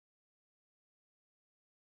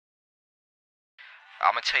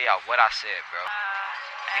I'm gonna tell y'all what I said, bro.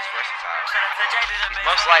 He's versatile. He's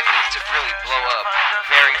most likely to really blow up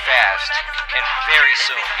very fast and very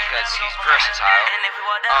soon because he's versatile.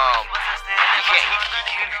 He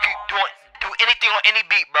can do anything on any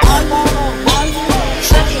beat, bro.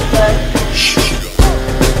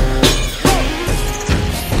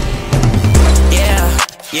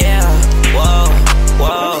 Yeah, whoa,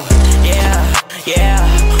 whoa, yeah,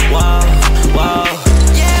 whoa, whoa.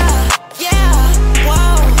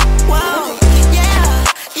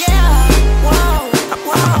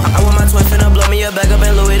 Back up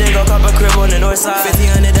in Louis, then go cop a crib on the north side.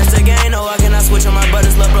 5000, that's the game. No, I cannot switch on my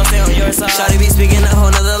brothers. Love, bro, stay on your side. Shawty be speaking a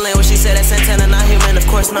whole nother language. She said that Santana, not human, of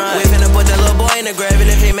course not. We finna put that little boy in the grave,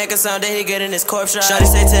 and if he make a sound, then he get in his corpse shot. Shawty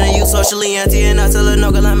say Tana, you socially anti, and I tell her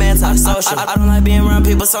no, girl, I'm antisocial. I don't like being around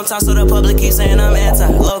people sometimes, so the public keep saying I'm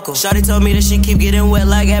anti-local. Shawty told me that she keep getting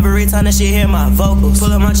wet like every time that she hear my vocals.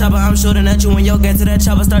 Pull up my chopper, I'm shooting at you. When you get to that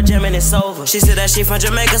chopper, start jamming, it's over. She said that she from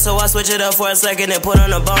Jamaica, so I switch it up for a second and put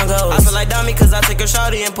on the bongos. I feel like Dummy, cause I take her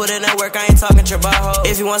Shawty and put in that work, I ain't talking trabajo.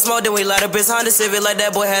 If you want smoke, then we light up his Honda Civic like that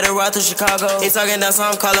boy had a ride through Chicago. He talking down, so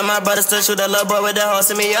I'm calling my brothers to shoot that little boy with the whole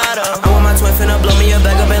semi-auto. I want my twin finna blow me a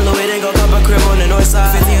back up in Louis, then go cop a crib on the north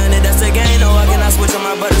side. 5000, that's the game. No, I cannot switch on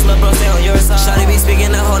my brothers, love, bro, stay on your side. Shawty be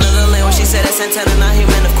speaking a whole nother language. She said that Santana, not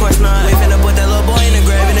human, of course not. We finna put that little boy in the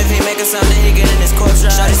grave, and if he make a sound, then he get in his corpse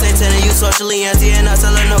shot. Shawty say Tana, you socially anti, and I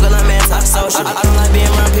tell her no, girl, I'm antisocial. I don't like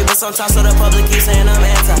being around people sometimes, so the public keep saying I'm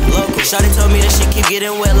anti-local. Shawty told me that she keep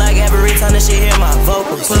getting wet like every time that she hear my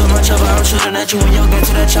vocals. Pull up my chopper, I'm shooting at you. When you get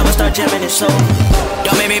to that chopper, start jamming, it's over.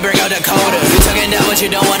 Don't make me bring out the coda. You talking down, but you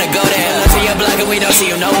don't wanna go there. Look to your block and we don't see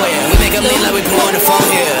you nowhere. We make them lean like we pull on the phone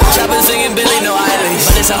here. Chopper singing Billy, no eyelids.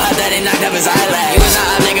 But it's so hot that it knocked up his eyelash. You was not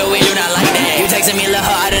up, nigga, we do not like that. You texting me, little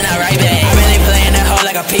hoe, I did not write back. I really playing that hoe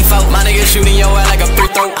like a P4. My nigga shooting your ass like a free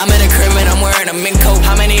throw. I'm in the crib and I'm wearing a mink coat.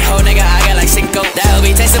 How many hoe, nigga, I got like 5. That hoe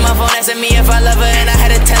be texting my phone, asking me if I love her, and I had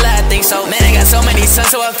to tell her I think so. Man, I got so many sons,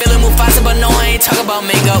 so I feel it move faster, but no, I ain't talk about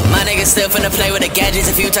Mingo. My nigga still finna play with the gadgets.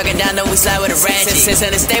 If you talking down, then we slide with a ratchet. Since I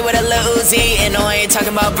stay with a little Uzi, and no, I ain't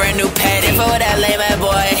talking about brand new patty. For that lame ass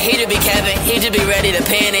boy, he just be capping, he just be ready to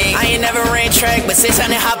panic. I ain't never ran track, but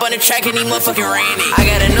 600 hop on the track and he motherfucking rainy. I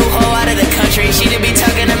got a new hoe out of the country, she just be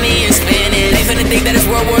talking to me in Spanish. They finna think that it's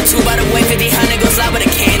World War II, by the way 5000 go slide with a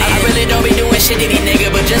cannon. I really don't be doing shit to these nigga,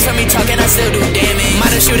 but just from me talking, I still do damage.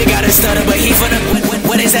 Might have shooter got a stutter, but he finna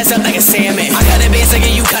what is that stuff like a salmon? I got a base like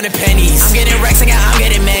you kinda pennies. I'm getting racks like I'm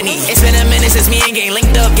getting many. It's been a minute since me and gang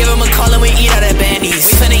linked up. Give him a call and we eat out at Bandies.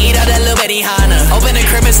 We finna eat out that little Betty Hana. Open the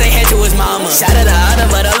crib and say head to his mama. Shout out to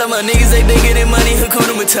Anna, but all of my niggas they getting money.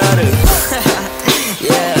 Hakuna Matata.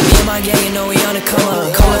 Yeah, me and my gang, you know we on the come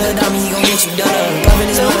up. Call the dummy, he gon' get you done up. Bumpin'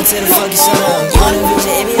 his mama till the fuck you son up. You want a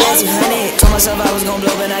vision, it be like 200. Told myself I was gon'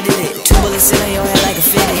 blow, but I did it. 2 bullets sit on your head like a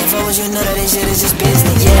fitted. If I was you, none of this shit is just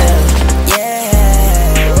business. Yeah,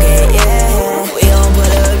 okay, yeah. We gon' put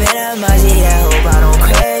up in a Maajins, yeah. Hope I don't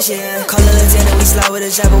crash, yeah. Call the lieutenant, we slide with a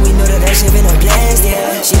chopper. We know that shit been a blast,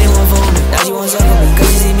 yeah. She didn't want for me, now she wants up for me. Cause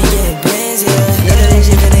she see me getting bands, yeah. None of this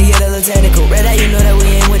shit finna get a little technical. Red eye, you know that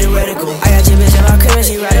we ain't with the reticle. I got your bitch in my crib and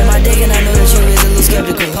she riding my dick, and I know that you is a little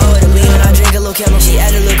skeptical. Pour with a lean when I drink a little chemical. She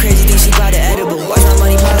act a little crazy, think she bout the edible. Watch my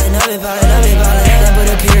money piling up and piling up and piling up. Then put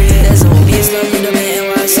a period, that's on me. It's love in the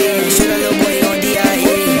NYC. Shoot a little boy on DIE.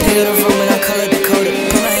 Pick up the phone when I call it Dakota.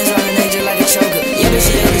 Put my hands on her neck just like a choker. Yeah, but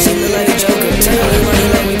she ugly, she look like a joker. Turn all the money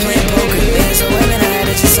like we playing poker. Man, so women, I had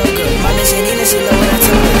to just soak her. My bitch ain't even, she love when I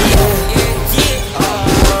told her.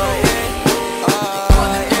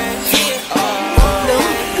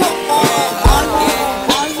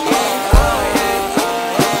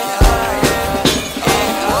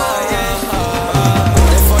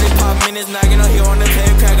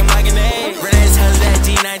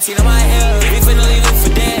 On my head, we finna leave it for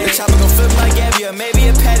dead. The chopper gon' flip like Gabby, or maybe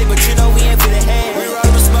a patty, but you know we ain't finna head. We roll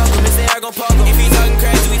with smoke him, they are gon' poke him. If he talking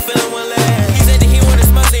crazy, we feelin' one leg. He said that he wanna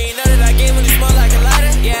smoke, so he know that I gave him the smoke like a lighter.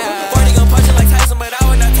 Yeah, 40 gon' punch it like Tyson, but I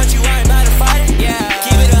would not touch you, I ain't not a fighter. Yeah,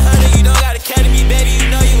 keep it 100, you don't gotta carry me, baby, you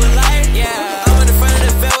know you a liar. Yeah, I'm in the front of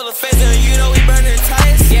the vet with a face, and you know we burnin' the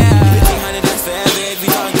tires. Yeah, 1500, that's forever. If you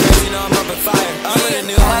talking crazy, you know I'm up in fire. I'm in a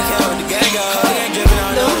new high cap with the gang go. Whole gang drippin'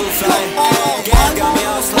 on the roof fly. Gas got me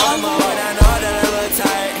on slow mo, and I know that I look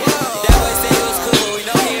tired. That boy say it was cool, but we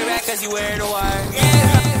know he a rat cause he wearing the wire.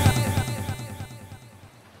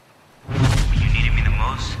 When you needed me the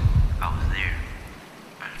most, I was there.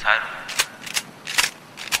 Untitled.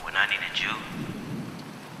 But when I needed you,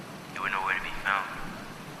 you were nowhere to be found.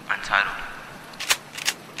 Untitled.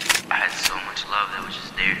 I had so much love that was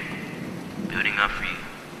just there, building up for you,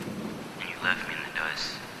 and you left me in the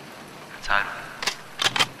dust. Untitled.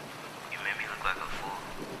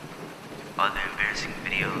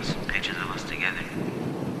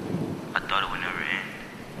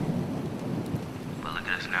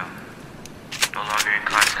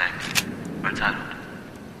 Untitled.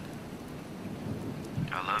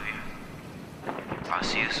 I love you. I'll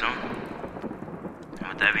see you soon.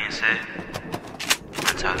 And with that being said,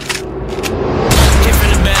 Untitled. Hit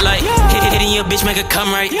from the back like, hitting your bitch, make her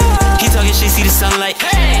come right. He talking shit, see the sunlight.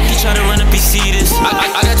 He try to run up, he see this.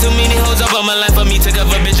 I got too many hoes up on my life for me to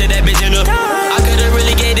cover bitch and that bitch in her. I could've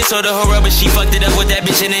really gave this or the whole rub, but she fucked it up with that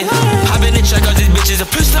bitch in it. Hop in the truck, all these bitches a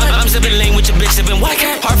push. I'm sipping lane with your bitch, sipping white.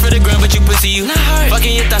 Hard for the ground, but you pussy, you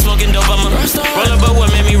fucking your thoughts, smoking dope. I'm a roll up, but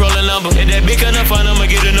what made me roll a number? If that bitch enough fun, I'ma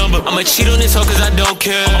get a number. I'ma cheat on this hoe cause I don't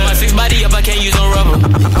care. On my 6 body up, I can't use no rubber.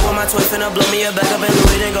 I want my twin finna blow me a back up in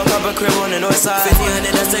Louis, then go cop a crib on the north side.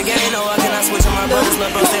 50 that's the game, no, I cannot switch on my brothers,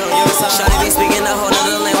 love bro, stay on your side. Shawty be speaking a whole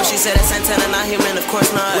nother language, she said that Santana, not human, of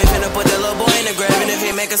course not. We finna put that little boy in the grave, and if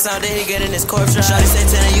he make a sound, then he get in his corpse shot. Shawty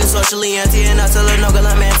Santana, you socially anti, and I tell her no, girl,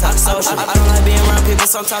 I'm antisocial. I don't like being around people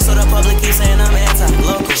sometimes, so the public keep saying I'm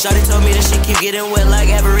anti-local. Shawty told me that she keep getting wet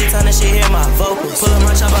like every time that she hear my vocals. Pull up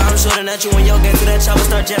my chopper, I'm shooting at you when you get to that chopper,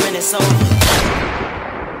 start jamming it so.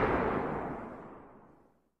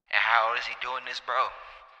 And how old is he doing this, bro?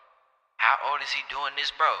 How old is he doing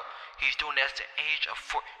this, bro? He's doing that at the age of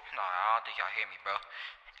 4. No, I don't think y'all hear me, bro.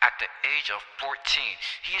 At the age of 14,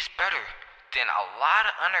 he is better than a lot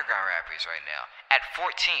of underground rappers right now. At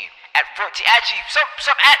 14, actually,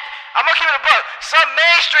 I'm gonna keep it a buck. Some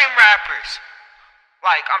mainstream rappers,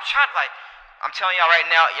 I'm telling y'all right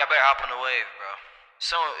now, y'all better hop on the wave, bro.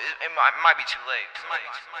 So it might be too late.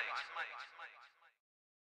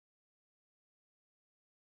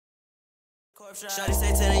 Shawty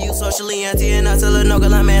say Tana, you socially anti, and I tell her no,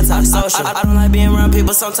 girl, I'm antisocial. I don't like being around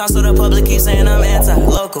people sometimes, so the public keep saying I'm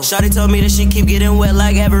anti-local. Shawty told me that she keep getting wet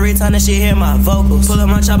like every time that she hear my vocals. Pull up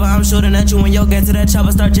my chopper, I'm shooting at you when you get to that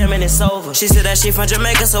chopper, start jamming, it's over. She said that she from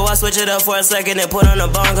Jamaica, so I switch it up for a second and put on the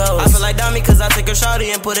bongos. I feel like Dami cause I took her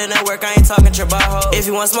Shawty and put in that work, I ain't talking trabajo. If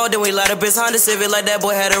you want smoke, then we light up his Honda Civic like that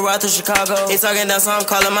boy had a ride to Chicago. He talking down, so I'm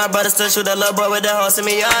calling my brothers to shoot that little boy with the whole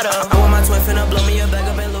semi-auto. I want my twin finna blow me a back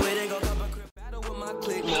up in Louis, then go cop a crib. Battle with my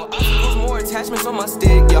clique, more obstacles, more attachments on my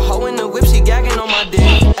stick. Your hoe in the whip, she gagging on my dick.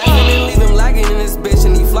 Effing and leave him lagging in this bitch,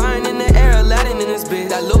 and he flying in the air, Aladdin in this bitch.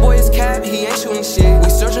 That little boy is cap, he ain't shooting shit. We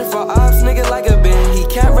searching for ops, nigga like a bin. He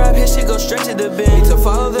can't rap, his shit go straight to the bin. To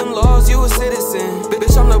follow them laws, you a citizen.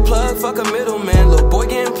 Bitch, I'm the plug, fuck a middleman. Little boy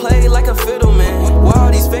getting played like a fiddle man. Why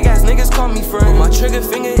all these fake ass niggas call me friend? My trigger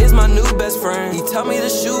finger is my new best friend. He tell me to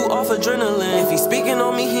shoot off adrenaline. If he speaking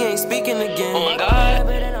on me, he ain't speaking again. Oh my God.